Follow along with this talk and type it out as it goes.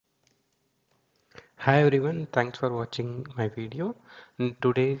Hi everyone, thanks for watching my video. In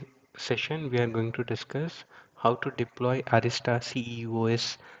today's session, we are going to discuss how to deploy Arista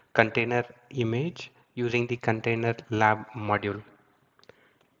cEOS container image using the container lab module.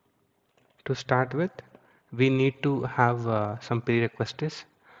 To start with, we need to have some prerequisites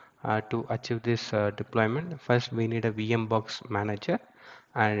to achieve this deployment. First, we need a VM box manager,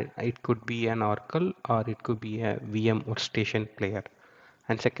 and it could be an Oracle or it could be a VM workstation player.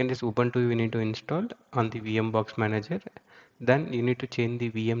 And second is Ubuntu we need to install on the VM box manager. Then you need to change the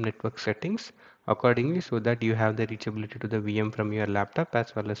VM network settings accordingly so that you have the reachability to the VM from your laptop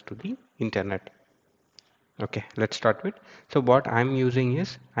as well as to the internet. Okay, let's start with. So what I'm using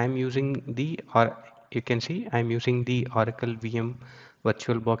is I'm using the or you can see I'm using the Oracle VM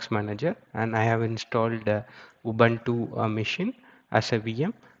VirtualBox Manager, and I have installed Ubuntu machine as a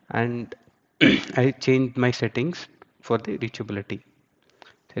VM, and I changed my settings for the reachability.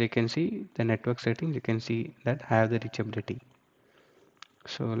 So you can see the network settings, you can see that I have the reachability.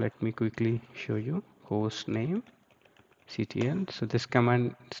 So let me quickly show you host name CTL. So this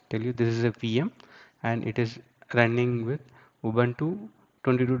command tell you this is a VM and it is running with Ubuntu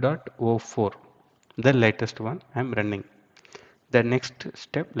 22.04, the latest one I'm running. The next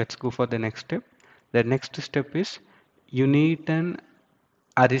step, let's go for the next step. The next step is you need an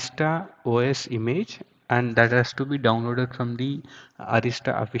Arista OS image, and that has to be downloaded from the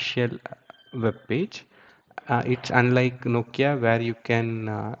Arista official web page. It's unlike Nokia where you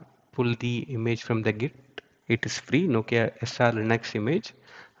can pull the image from the Git. It is free, Nokia SR Linux image.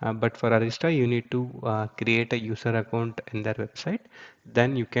 But for Arista, you need to create a user account in their website.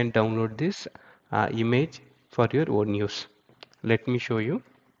 Then you can download this image for your own use. Let me show you.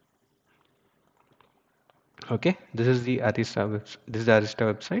 Okay, this is the Arista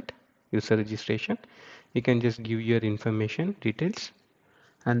website, user registration. You can just give your information details,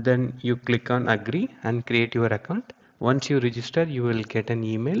 and then you click on agree and create your account. Once you register, you will get an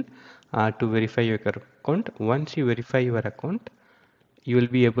email to verify your account. Once you verify your account, you will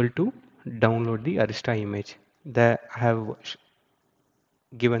be able to download the Arista image. I have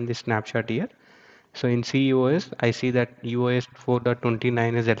given the snapshot here. So in cEOS, I see that EOS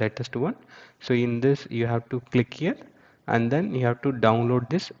 4.29 is the latest one. So in this, you have to click here and then you have to download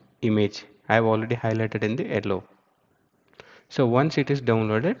this image. I have already highlighted in the yellow. So once it is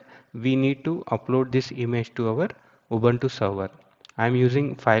downloaded, we need to upload this image to our Ubuntu server. I am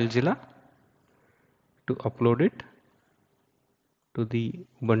using FileZilla to upload it to the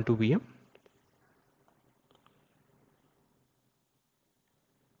Ubuntu VM.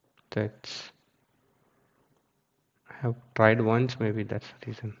 That's I have tried once, maybe that's the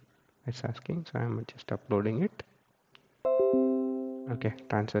reason it's asking. So I'm just uploading it. Okay,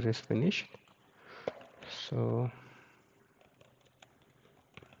 transfer is finished. So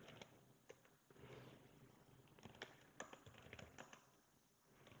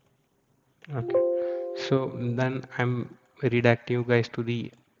okay, so then I'm redirecting you guys to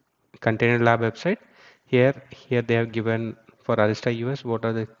the container lab website. Here they have given for Arista US what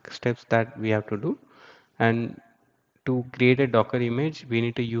are the steps that we have to do, and to create a Docker image, we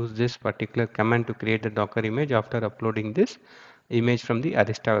need to use this particular command to create a Docker image after uploading this image from the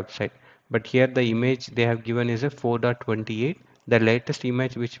Arista website. But here the image they have given is a 4.28. The latest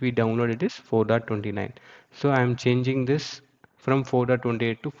image which we downloaded is 4.29. So I am changing this from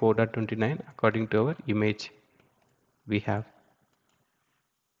 4.28 to 4.29 according to our image we have.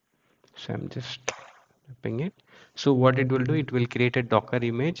 So I'm just typing it. So what it will do, it will create a Docker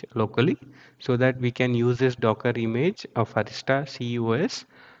image locally so that we can use this Docker image of Arista cEOS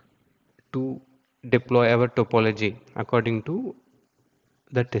to deploy our topology according to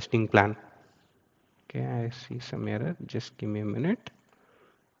the testing plan. Okay, I see some error. Just give me a minute.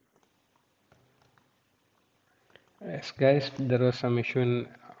 Yes, guys, there was some issue in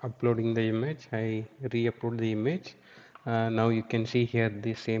uploading the image. I re-upload the image. Now you can see here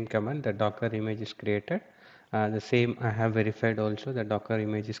the same command, the Docker image is created. The same I have verified also, the Docker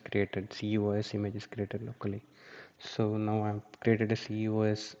image is created, cEOS image is created locally. So now I've created a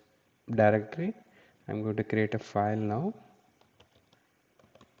cEOS directory. I'm going to create a file now,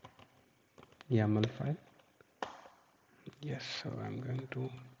 YAML file. Yes, so I'm going to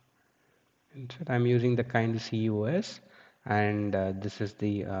insert. I'm using the kind cEOS, and this is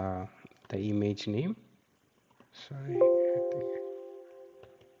the image name. Sorry,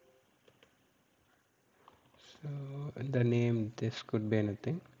 so the name, this could be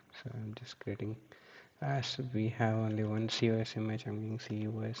anything. So I'm just creating, as we have only one COS image, I'm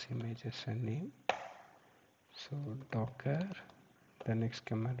using COS image as a name. So Docker, the next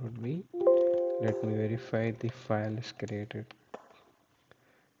command would be, let me verify the file is created.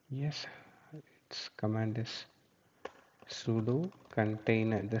 Yes, its command is sudo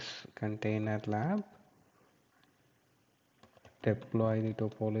container, this container lab, deploy the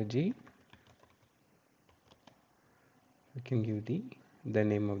topology. We can give the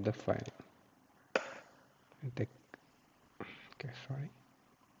name of the file. Okay, sorry.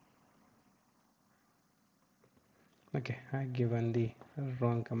 Okay, I given the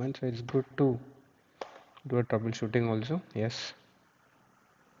wrong command, so it's good to do a troubleshooting also. Yes,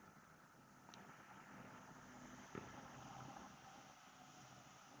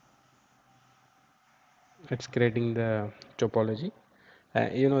 it's creating the topology.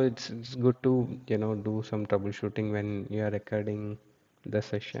 It's good to do some troubleshooting when you are recording the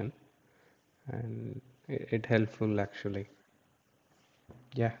session, and it helpful actually.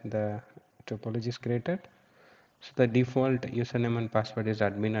 Yeah, the topology is created. So the default username and password is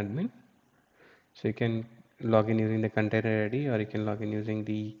admin. So you can log in using the container ID, or you can log in using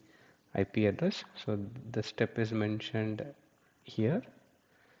the IP address. So the step is mentioned here.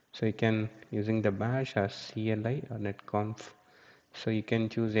 So you can using the bash as CLI or netconf. So you can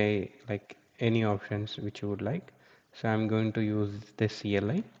choose like any options which you would like. So I'm going to use the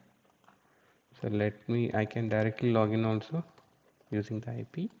CLI. So I can directly log in also using the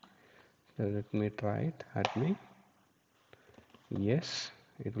IP. So let me try it. Admin. Yes,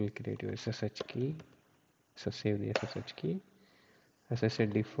 it will create your SSH key. So save the SSH key. As I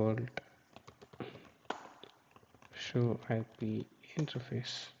said, default show IP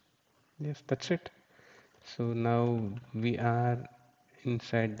interface. Yes, that's it. So now we are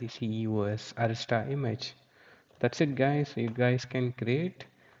inside the cEOS Arista image. That's it, guys. You guys can create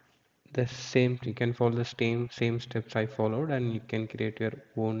the same. You can follow the same steps I followed, and you can create your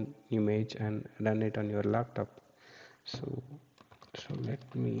own image and run it on your laptop. So, so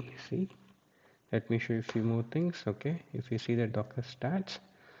let me see. Let me show you a few more things. Okay, if you see the Docker stats,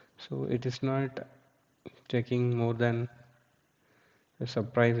 so it is not checking more than a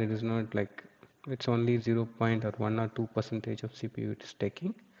surprise. It is not like it's only 0 point or 1 or 2 percentage of CPU it is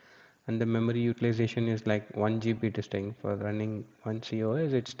taking, and the memory utilization is like 1 GB it is taking for running one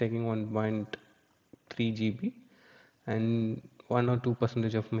cOS. It's taking 1.3 GB and 1 or 2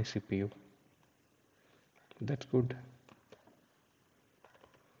 percentage of my CPU. That's good.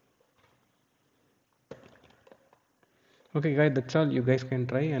 Okay guys, that's all. You guys can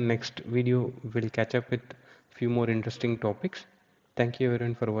try, and next video we'll catch up with few more interesting topics. Thank you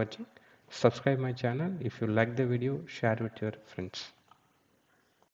everyone for watching. Subscribe my channel. If you like the video, share with your friends.